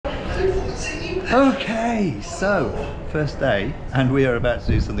Okay, so first day, and we are about to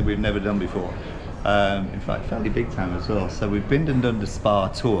do something we've never done before. In fact, fairly big time as well. So we've been and done the spa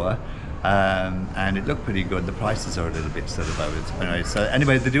tour, and it looked pretty good. The prices are a little bit sort of over. Anyway, so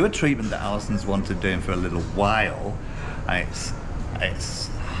anyway, they do a treatment that Alison's wanted doing for a little while. And it's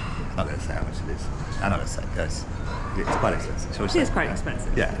I'm not going to say how much it is. I'm not going to say it's quite expensive. It is quite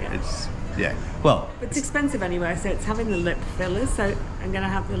expensive. Yeah, well, but it's expensive anyway. So it's having the lip fillers. So I'm going to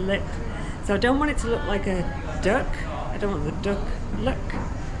have the lip. So I don't want it to look like a duck. I don't want the duck look.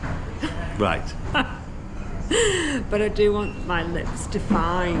 Right. But I do want my lips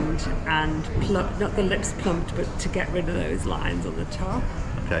defined and not the lips plumped, but to get rid of those lines on the top.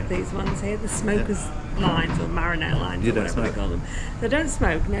 Okay. These ones here, the smoker's lines or marionette lines, You or don't whatever smoke? I call them. They don't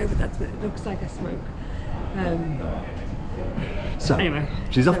smoke, no, but that's what it looks like I smoke. So anyway,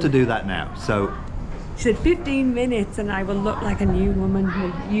 she's off to do that now. So she said 15 minutes and I will look like a new woman.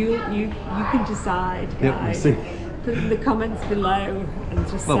 You can decide, guys. yeah, we'll see. Put in the comments below and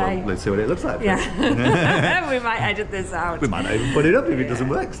just say. Well, let's see what it looks like. Yeah. We might edit this out. We might not even put it up if it doesn't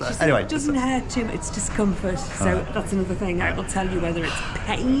work. So anyway, it doesn't hurt too much, it's discomfort. So that's another thing. I will tell you whether it's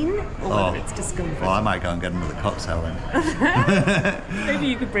pain or whether it's discomfort. Well, I might go and get another cocktail then. Maybe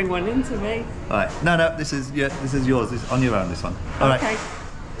you could bring one in to me. All right. No, this is yours. This is on your own. This one. All right. Okay.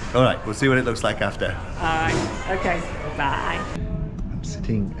 All right. We'll see what it looks like after. All right. Okay. Bye. I'm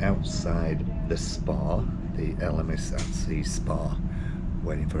sitting outside the spa, the Elemis Acid Spa,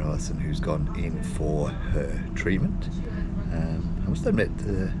 waiting for Alison, who's gone in for her treatment. I must admit,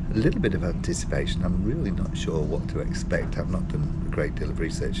 a little bit of anticipation. I'm really not sure what to expect. I've not done a great deal of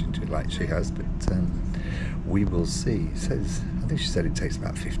research into it like she has, but we will see. It says, I think she said it takes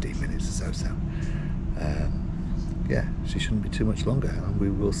about 15 minutes or so. Yeah, she shouldn't be too much longer, and we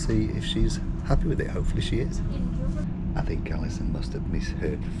will see if she's happy with it. Hopefully she is. I think Alison must have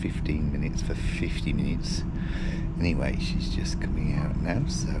misheard 15 minutes for 50 minutes. Anyway, she's just coming out now,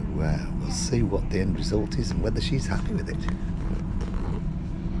 so we'll see what the end result is and whether she's happy with it.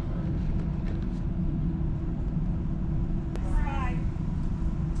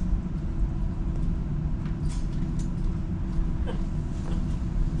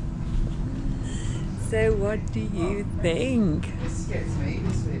 So what do you think?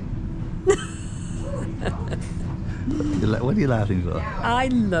 What are you laughing for? I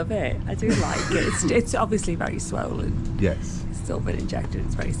love it. I do like it. It's obviously very swollen. Yes. It's all been injected.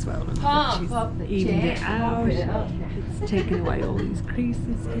 It's very swollen. She's evened it out. It's taken away all these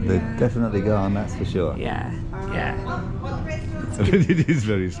creases here. They're definitely gone, that's for sure. Yeah. It is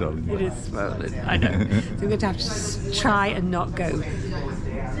very swollen. It is swollen. I know. So I'm going to have to try and not go.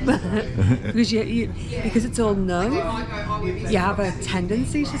 because because it's all numb, you have a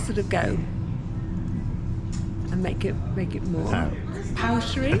tendency to sort of go and make it more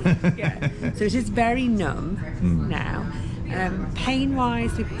powdery. Yeah. So it is very numb now.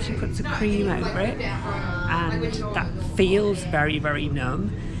 Pain-wise, she puts a cream over it, and that feels very, very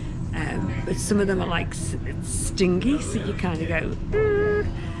numb. But some of them are like stingy, so you kind of go.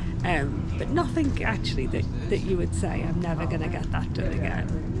 But nothing actually that you would say, I'm never going to get that done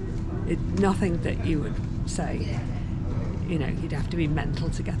again. Nothing that you would say, you'd have to be mental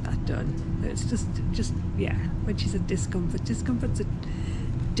to get that done. It's just yeah, when she said discomfort's a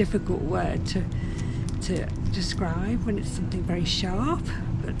difficult word to describe when it's something very sharp.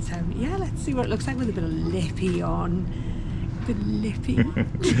 But yeah, let's see what it looks like with a bit of lippy on. A bit lippy.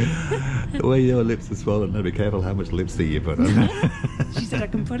 The way your lips are swollen, now be careful how much lipstick you put on. She said I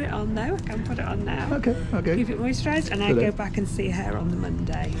can put it on now. Okay. Keep it moisturised, and I go back and see her on the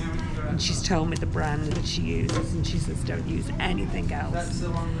Monday. And she's told me the brand that she uses, and she says don't use anything else.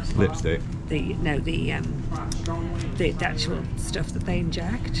 Lipstick? The actual stuff that they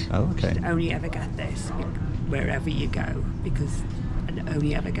inject. Oh, okay. You only ever get this wherever you go, and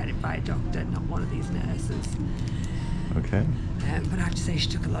only ever get it by a doctor, not one of these nurses. Okay. But I have to say she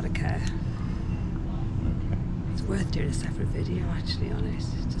took a lot of care. Okay. It's worth doing a separate video actually on it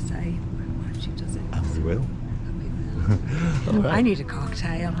to say how she does it. And we will. All right. I need a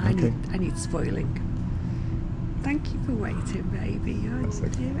cocktail. Okay. I need spoiling. Thank you for waiting, baby. You're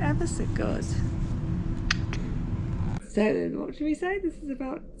ever so good. So, what should we say? This is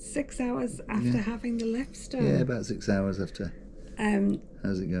about 6 hours after having the lips done. Yeah, about 6 hours after.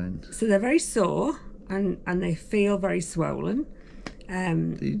 How's it going? So they're very sore and they feel very swollen.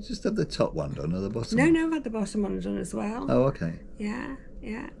 Do you just have the top one done or the bottom? No, I've had the bottom one done as well. Oh, okay. Yeah.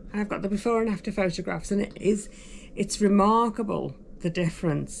 I've got the before and after photographs, and it's remarkable, the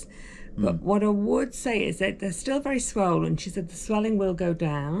difference. But what I would say is that they're still very swollen. She said the swelling will go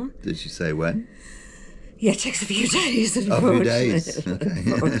down. Did she say when? Yeah, it takes a few days, A few days. Okay.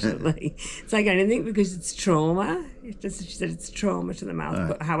 Unfortunately. It's like anything, because it's trauma. She said it's trauma to the mouth. Right.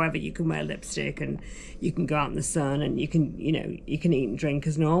 But however, you can wear lipstick and you can go out in the sun and you can eat and drink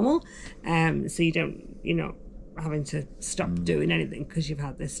as normal. So you're not having to stop doing anything because you've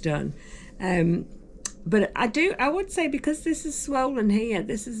had this done. But I would say, because this is swollen here,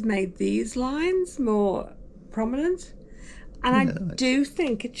 this has made these lines more prominent. And I do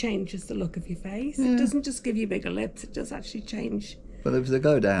think it changes the look of your face. Yeah. It doesn't just give you bigger lips, it does actually change. Well, if they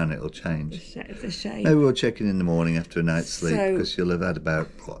go down, it'll change. The shape. Maybe we'll check in the morning after a night's sleep, because you'll have had about,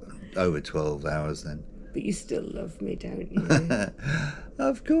 over 12 hours then. But you still love me, don't you?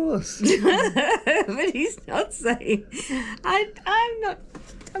 Of course. But he's not saying. I'm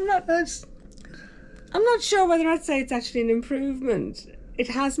not sure whether I'd say it's actually an improvement. It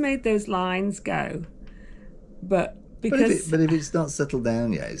has made those lines go, but if it's not settled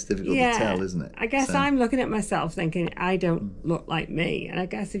down yet, it's difficult to tell, isn't it? I guess I'm looking at myself thinking I don't look like me, and I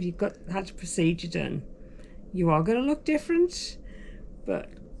guess if you've had a procedure done, you are going to look different. But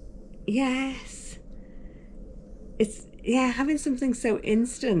yes, it's having something so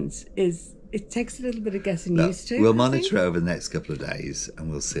instant it takes a little bit of getting used to. We'll monitor over the next couple of days, and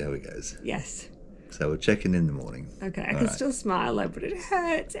we'll see how it goes. Yes. So we'll check in the morning. Okay, I can still smile though, but it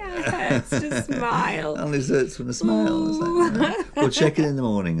hurts. It hurts to smile. Only hurts from a smile. We'll check in the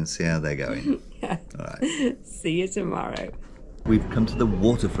morning and see how they're going. Yeah. All right. See you tomorrow. We've come to the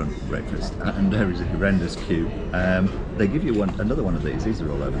waterfront breakfast, and there is a horrendous queue. They give you another one of these. These are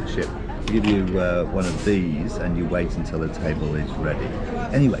all over the ship. They give you one of these, and you wait until the table is ready.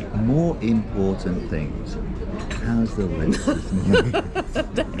 Anyway, more important things. How's the lips this morning?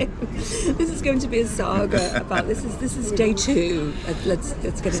 This is going to be a saga about this is day 2. Let's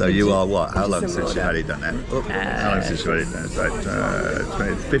get it. So you are what? How long since you had it done now? How long since you had it done? It's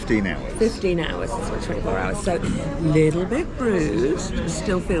like 15 hours. 15 hours, it's what, 24 hours. So little bit bruised,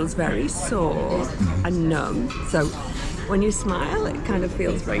 still feels very sore and numb. So when you smile, it kind of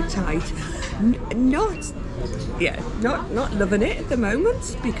feels very tight. Not loving it at the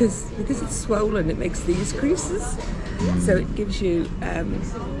moment, because it's swollen, it makes these creases. So it gives you,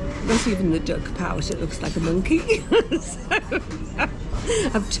 not even the duck pout, it looks like a monkey. So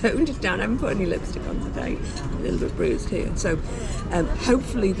I've toned it down, I haven't put any lipstick on today, a little bit bruised here. So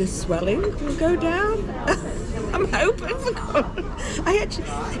hopefully the swelling will go down. I'm hoping for God. I actually,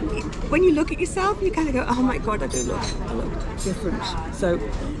 when you look at yourself, you kind of go, oh my God, I look different. So,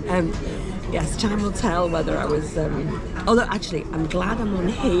 yes, time will tell whether I was, although actually, I'm glad I'm on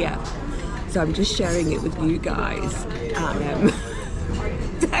here. So I'm just sharing it with you guys. And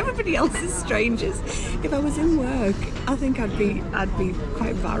everybody else is strangers. If I was in work, I think I'd be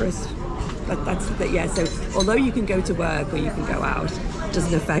quite embarrassed. But that's the thing, yeah. So although you can go to work or you can go out, it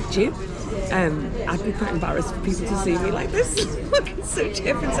doesn't affect you. I'd be quite embarrassed for people to see me like this, looking so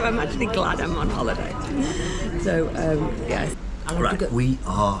different. So I'm actually glad I'm on holiday. So yes. Right, we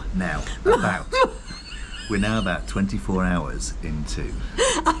are now we're now about 24 hours into.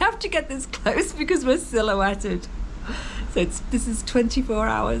 I have to get this close because we're silhouetted. So this is 24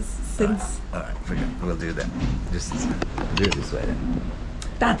 hours since. All right, forget it. We'll do that. Just do it this way then.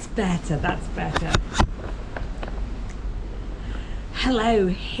 That's better. Hello,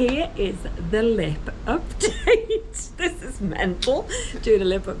 here is the lip update. This is mental, doing a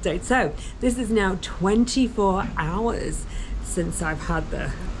lip update. So this is now 24 hours since I've had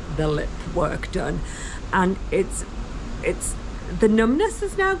the lip work done, and it's the numbness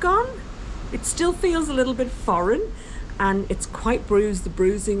is now gone. It still feels a little bit foreign, and it's quite bruised. The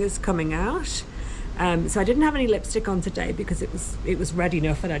bruising is coming out. So I didn't have any lipstick on today because it was red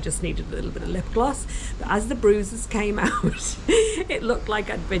enough and I just needed a little bit of lip gloss. But as the bruises came out, it looked like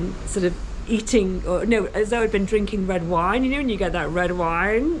I'd been sort of eating, or no, as though I'd been drinking red wine, you know, and you get that red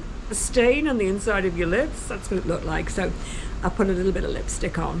wine stain on the inside of your lips. That's what it looked like. So I put a little bit of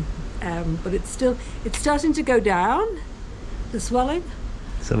lipstick on, but it's starting to go down, the swelling.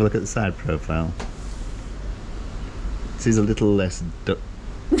 Let's have a look at the side profile. This is a little less less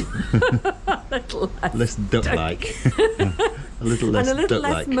duck-like. A little less duck-like. And a little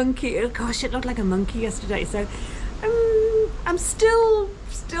less monkey. Oh, gosh, it looked like a monkey yesterday. So I'm still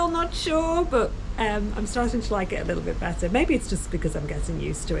not sure, but I'm starting to like it a little bit better. Maybe it's just because I'm getting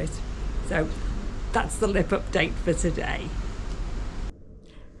used to it. So that's the lip update for today.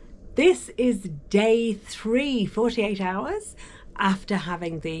 This is day 3, 48 hours after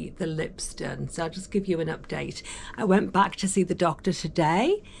having the lips done. So I'll just give you an update. I went back to see the doctor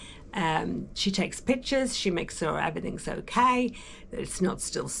today. She takes pictures, she makes sure everything's okay, that it's not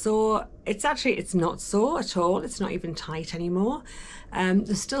still sore. It's not sore at all, it's not even tight anymore.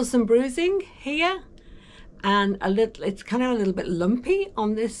 There's still some bruising here, and it's kind of a little bit lumpy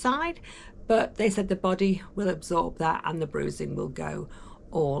on this side, but they said the body will absorb that and the bruising will go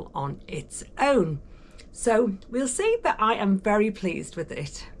all on its own. So we'll see, but I am very pleased with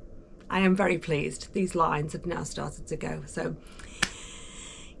it. I am very pleased. These lines have now started to go. So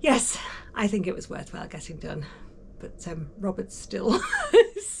yes, I think it was worthwhile getting done. But Robert's still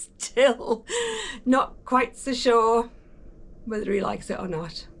not quite so sure whether he likes it or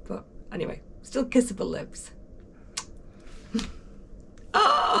not. But anyway, still kissable lips.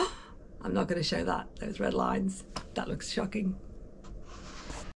 Oh, I'm not going to show those red lines. That looks shocking.